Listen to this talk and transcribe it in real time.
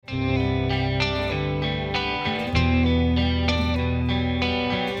This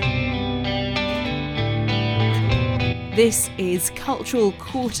is Cultural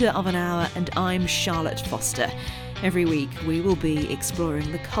Quarter of an Hour and I'm Charlotte Foster. Every week we will be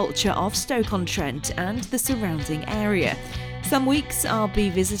exploring the culture of Stoke-on-Trent and the surrounding area. Some weeks I'll be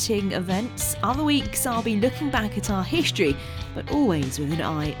visiting events, other weeks I'll be looking back at our history, but always with an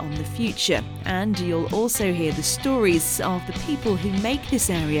eye on the future. And you'll also hear the stories of the people who make this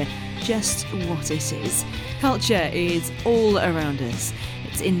area just what it is. Culture is all around us.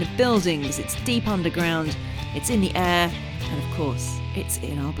 It's in the buildings, it's deep underground, it's in the air, and of course, it's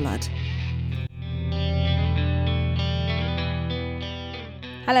in our blood.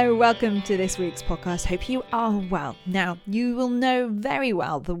 Hello, welcome to this week's podcast. Hope you are well. Now, you will know very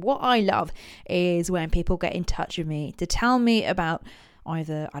well that what I love is when people get in touch with me to tell me about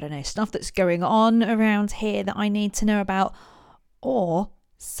either, stuff that's going on around here that I need to know about, or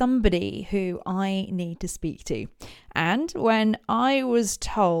somebody who I need to speak to. And when I was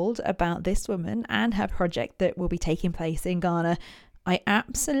told about this woman and her project that will be taking place in Ghana, I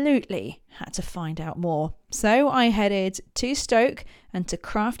absolutely had to find out more. So I headed to Stoke and to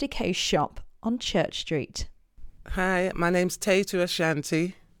Crafty Co's shop on Church Street. Hi, my name's Tatu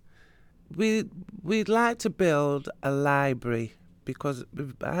Ashanti. We'd like to build a library because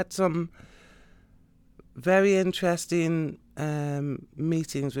we've had some very interesting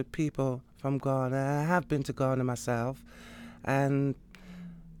meetings with people from Ghana. I have been to Ghana myself, and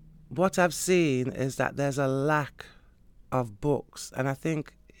what I've seen is that there's a lack of books, and I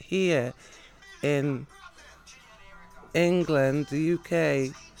think here in England, the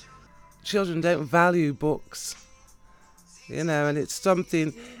UK, children don't value books, and it's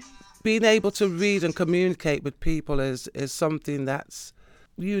something, being able to read and communicate with people is something that's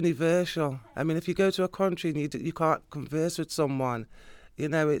universal. I mean, if you go to a country and you can't converse with someone,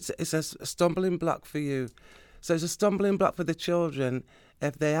 it's a stumbling block for you. So it's a stumbling block for the children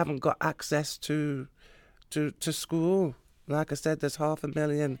if they haven't got access to school. Like I said, there's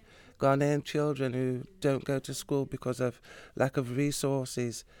 500,000 Ghanaian children who don't go to school because of lack of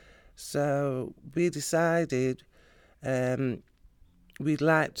resources. So we decided we'd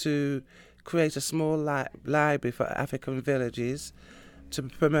like to create a small library for African villages to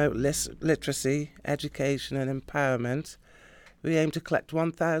promote literacy, education and empowerment. We aim to collect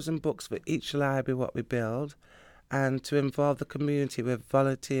 1,000 books for each library what we build, and to involve the community with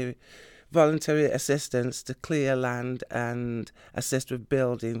voluntary assistance to clear land and assist with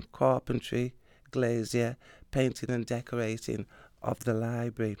building, carpentry, glazier, painting and decorating of the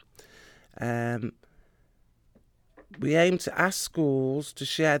library. We aim to ask schools to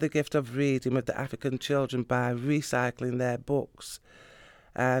share the gift of reading with the African children by recycling their books.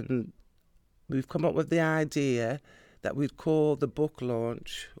 And we've come up with the idea that we'd call the book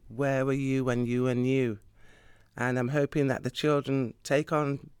launch Where Were You When You Were New? And I'm hoping that the children take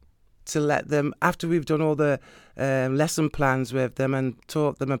on to let them, after we've done all the lesson plans with them and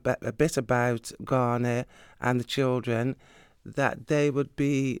taught them a bit about Ghana and the children, that they would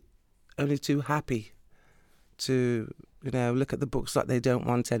be only too happy to, look at the books that they don't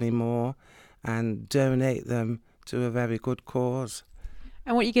want anymore and donate them to a very good cause.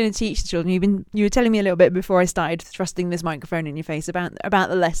 And what are you going to teach the children? You were telling me a little bit before I started thrusting this microphone in your face about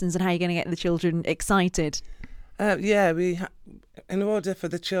the lessons and how you're going to get the children excited. In order for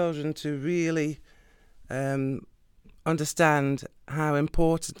the children to really understand how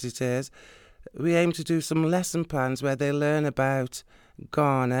important it is, we aim to do some lesson plans where they learn about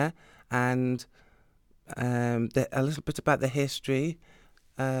Ghana and a little bit about the history,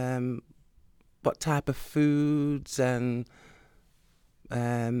 what type of foods and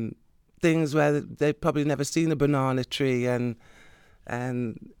things where they've probably never seen a banana tree and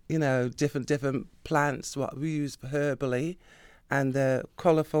different plants, what we use herbally, and the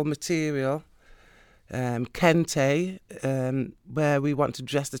colourful material, kente, where we want to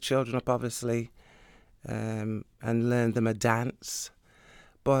dress the children up, obviously, and learn them a dance.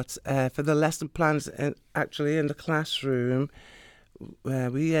 But for the lesson plans, actually in the classroom,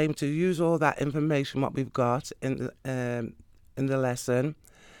 we aim to use all that information, what we've got in the lesson,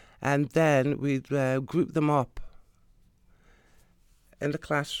 and then we'd group them up in the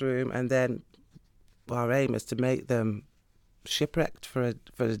classroom, and then our aim is to make them shipwrecked for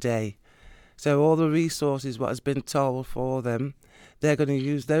a day. So all the resources, what has been told for them, they're going to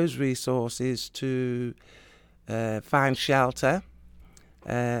use those resources to find shelter,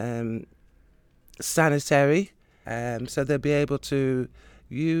 sanitary, so they'll be able to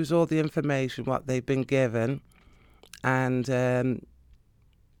use all the information what they've been given, and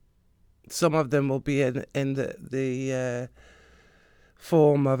some of them will be in the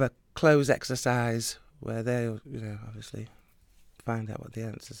form of a close exercise where they, obviously find out what the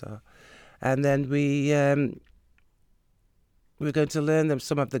answers are. And then we're going to learn them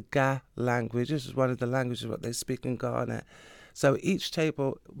some of the Ga language. This is one of the languages what they speak in Ghana. So each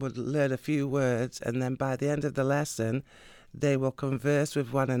table would learn a few words, and then by the end of the lesson, they will converse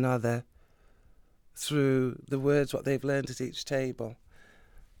with one another through the words what they've learned at each table.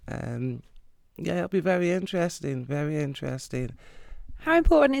 It'll be very interesting, very interesting. How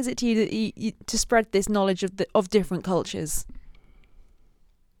important is it to you that you to spread this knowledge of different cultures?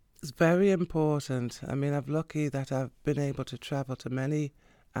 It's very important. I mean, I'm lucky that I've been able to travel to many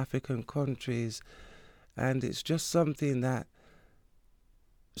African countries, and it's just something that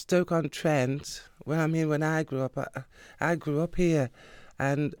Stoke-on-Trent, when I grew up, I grew up here,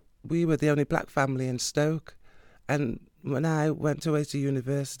 and we were the only black family in Stoke. And when I went away to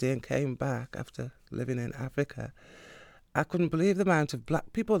university and came back after living in Africa, I couldn't believe the amount of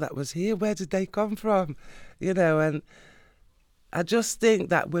black people that was here. Where did they come from? And I just think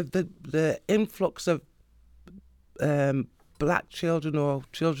that with the influx of black children or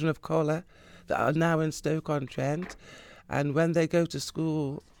children of colour that are now in Stoke-on-Trent, and when they go to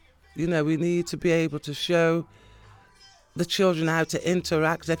school, we need to be able to show the children how to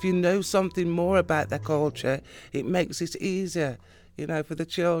interact. If you know something more about their culture, it makes it easier, for the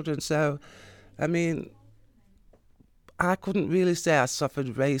children. So, I mean, I couldn't really say I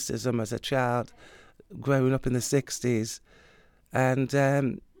suffered racism as a child growing up in the 60s. And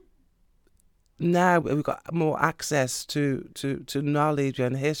now we've got more access to knowledge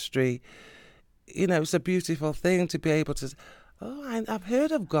and history. It's a beautiful thing to be able to, I've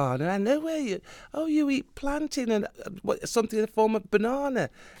heard of Ghana. I know where you eat plantain and something in the form of banana.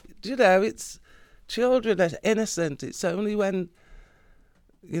 It's children are innocent. It's only when,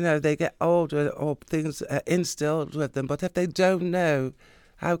 they get older or things are instilled with them. But if they don't know,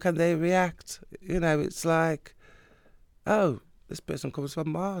 how can they react? It's like, this person comes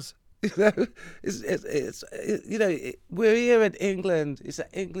from Mars. We're here in England. It's an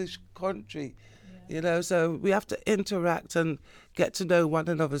English country. So we have to interact and get to know one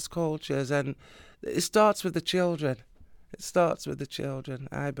another's cultures, and it starts with the children. It starts with the children,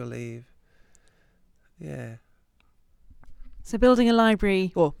 I believe. Yeah. So building a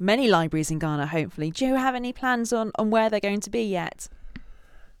library, or many libraries in Ghana, hopefully. Do you have any plans on where they're going to be yet?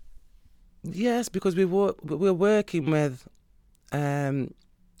 Yes, because we're working with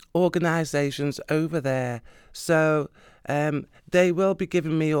organisations over there. So they will be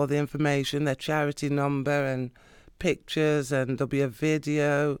giving me all the information, their charity number and pictures, and there'll be a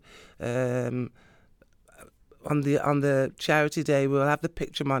video. On the charity day, we'll have the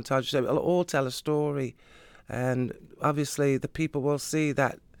picture montage, so it'll all tell a story. And obviously the people will see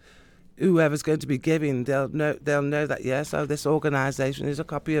that whoever's going to be giving, they'll know that, yes, this organisation is a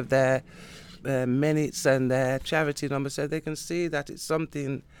copy of their minutes and their charity number, so they can see that it's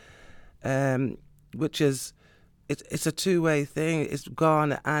something which is, it's a two-way thing. It's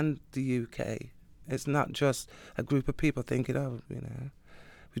Ghana and the UK. It's not just a group of people thinking,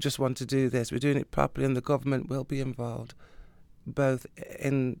 we just want to do this. We're doing it properly, and the government will be involved, both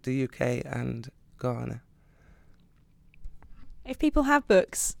in the UK and Ghana. If people have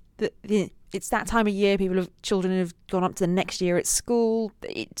books, it's that time of year, children have gone up to the next year at school,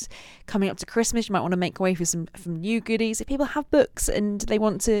 it's coming up to Christmas, you might want to make way for some new goodies. If people have books and they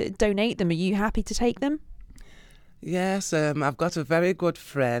want to donate them, are you happy to take them? Yes, I've got a very good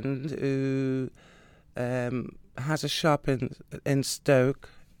friend who has a shop in Stoke.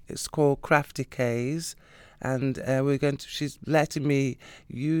 It's called Crafty K's, and she's letting me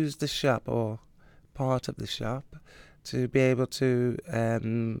use the shop, or part of the shop, to be able to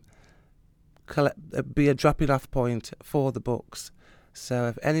be a dropping off point for the books. So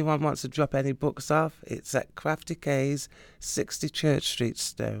if anyone wants to drop any books off, it's at Crafty K's, 60 Church Street,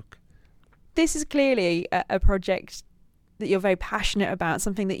 Stoke. This is clearly a project that you're very passionate about,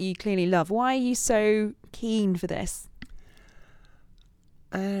 something that you clearly love. Why are you so keen for this?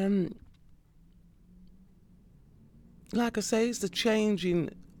 Like I say, it's the changing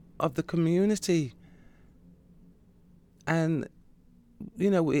of the community. And,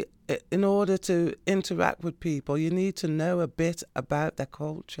 in order to interact with people, you need to know a bit about their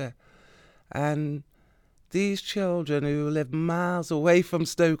culture. And these children who live miles away from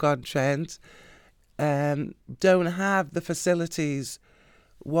Stoke-on-Trent don't have the facilities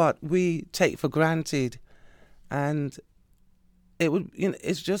what we take for granted. And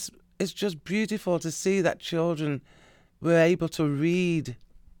it's just beautiful to see that children were able to read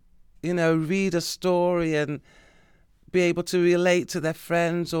a story and be able to relate to their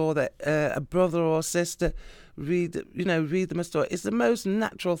friends or a brother or sister read them a story. It's the most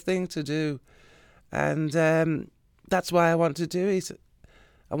natural thing to do. And that's why I want to do it.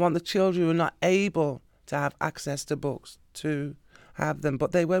 I want the children who are not able to have access to books to have them,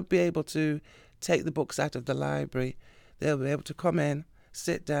 but they won't be able to take the books out of the library. They'll be able to come in,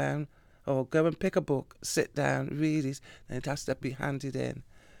 sit down, or go and pick a book, sit down, read it, and it has to be handed in.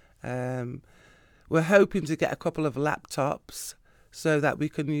 We're hoping to get a couple of laptops so that we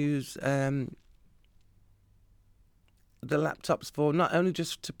can use the laptops for not only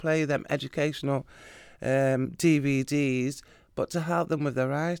just to play them educational DVDs, but to help them with their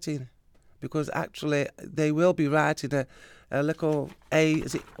writing, because actually they will be writing a little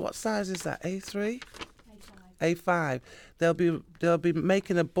what size is that? A3? A5. They'll be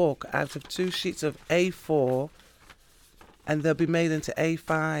making a book out of 2 sheets of A4, and they'll be made into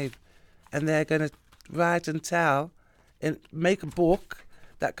A5, and they're going to write and tell and make a book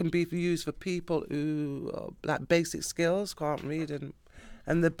that can be used for people who like basic skills, can't read,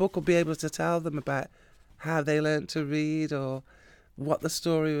 and the book will be able to tell them about how they learned to read or what the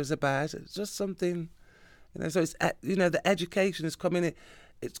story was about. It's just something, so it's, the education is coming,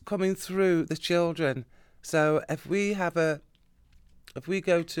 it's coming through the children. So if we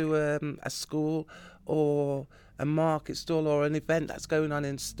go to a school or a market stall or an event that's going on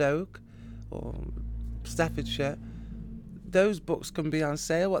in Stoke or Staffordshire, those books can be on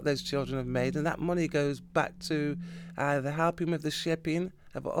sale, what those children have made, and that money goes back to either helping with the shipping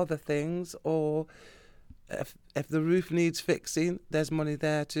of other things, or if the roof needs fixing, there's money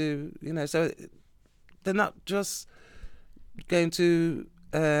there to, so they're not just going to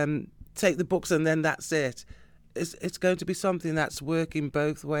take the books and then that's it. It's going to be something that's working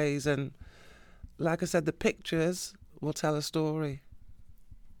both ways, and like I said, the pictures will tell a story.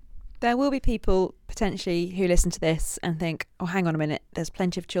 There will be people potentially who listen to this and think, oh, hang on a minute, there's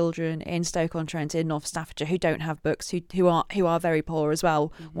plenty of children in Stoke-on-Trent, in North Staffordshire, who don't have books, who are very poor as well.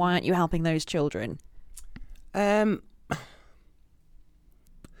 Mm-hmm. Why aren't you helping those children? I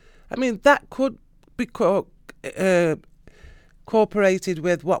mean, that could be incorporated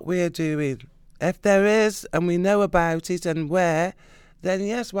with what we're doing. If there is, and we know about it and where, then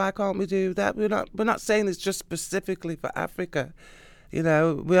yes, why can't we do that? We're not saying it's just specifically for Africa.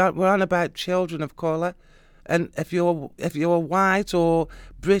 We're on about children of colour, and if you're white or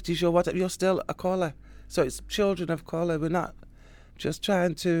British or whatever, you're still a colour. So it's children of colour. We're not just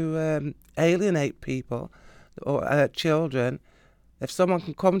trying to alienate people or children. If someone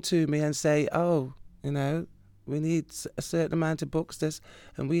can come to me and say, oh, we need a certain amount of books,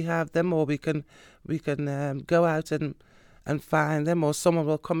 and we have them, or we can go out and find them, or someone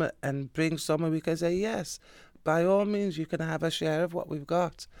will come and bring some, and we can say yes. By all means, you can have a share of what we've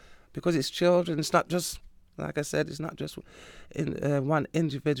got, because it's children. It's not just, like I said, it's not just one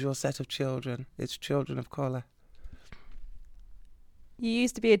individual set of children. It's children of colour. You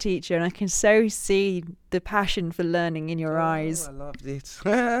used to be a teacher, and I can so see the passion for learning in your eyes. I loved it.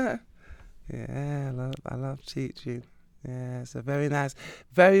 Yeah, I love teaching. Yeah, it's very nice,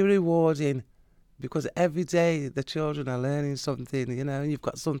 very rewarding, because every day the children are learning something, and you've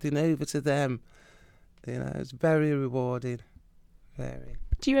got something over to them. It's very rewarding. Very.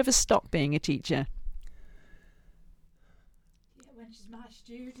 Do you ever stop being a teacher? Yeah, when she's my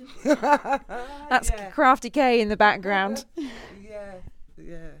student. That's Crafty K in the background. Yeah.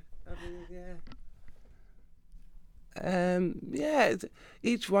 I mean,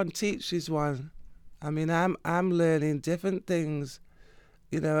 each one teaches one. I mean, I'm learning different things.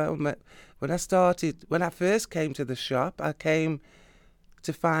 When I first came to the shop, I came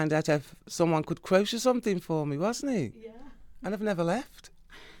to find out if someone could crochet something for me, wasn't he? Yeah. And I've never left.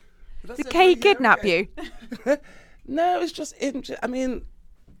 Did Kay kidnap you? No, it's just I mean,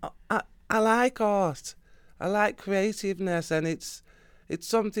 I like art. I like creativeness, and it's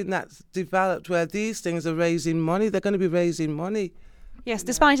something that's developed where these things are raising money. They're going to be raising money. Yes,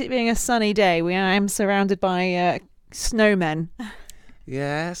 despite it being a sunny day, I am surrounded by snowmen.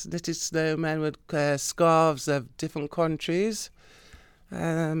 Yes, knitted snowmen with scarves of different countries.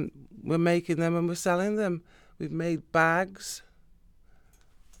 We're making them and we're selling them. We've made bags.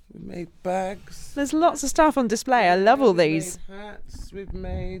 There's lots of stuff on display. I love all these. We've made hats. We've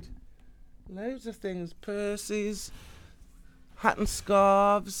made loads of things. Purses, hat and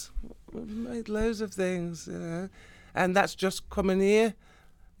scarves. We've made loads of things, And that's just coming here.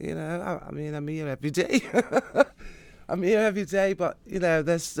 I mean, I'm here every day. But,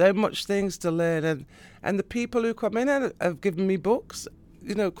 there's so much things to learn. And the people who come in have given me books,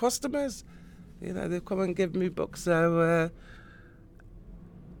 customers. They've come and given me books. So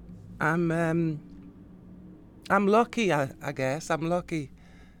I'm lucky, I guess. I'm lucky.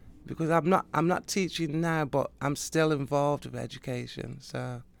 because I'm not teaching now, but I'm still involved with education.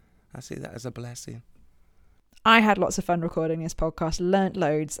 So I see that as a blessing. I had lots of fun recording this podcast, learnt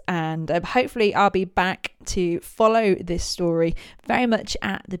loads, and hopefully I'll be back to follow this story very much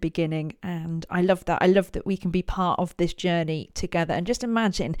at the beginning. And I love that. I love that we can be part of this journey together. And just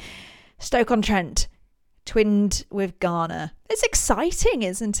imagine Stoke-on-Trent twinned with Ghana. It's exciting,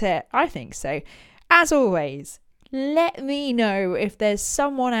 isn't it? I think so. As always, let me know if there's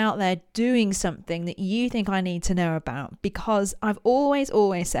someone out there doing something that you think I need to know about, because I've always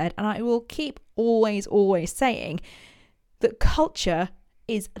said, and I will keep always saying, that culture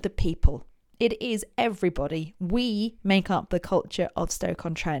is the people. It is everybody. We make up the culture of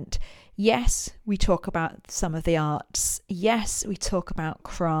Stoke-on-Trent. Yes, we talk about some of the arts. Yes, we talk about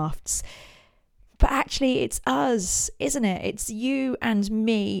crafts. But actually, it's us, isn't it? It's you and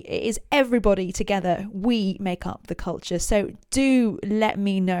me. It is everybody together. We make up the culture. So do let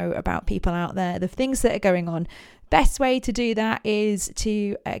me know about people out there, the things that are going on. Best way to do that is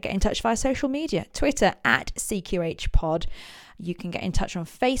to get in touch via social media. Twitter @CQHpod. You can get in touch on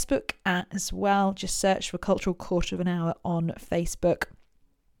Facebook as well. Just search for Cultural Quarter of an Hour on Facebook.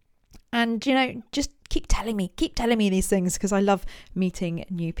 And, just keep telling me these things, because I love meeting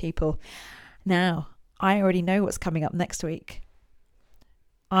new people. Now, I already know what's coming up next week.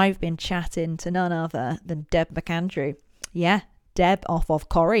 I've been chatting to none other than Deb McAndrew. Yeah, Deb off of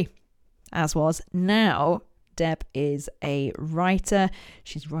Corrie, as was. Now, Deb is a writer.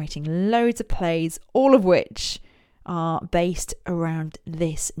 She's writing loads of plays, all of which are based around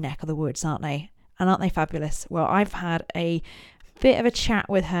this neck of the woods, aren't they? And aren't they fabulous? Well, I've had a bit of a chat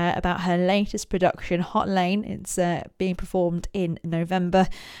with her about her latest production, Hot Lane. It's being performed in November.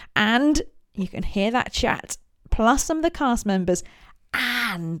 And you can hear that chat, plus some of the cast members.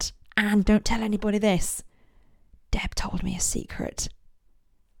 And don't tell anybody this, Deb told me a secret.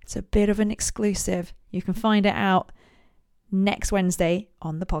 It's a bit of an exclusive. You can find it out next Wednesday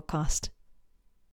on the podcast.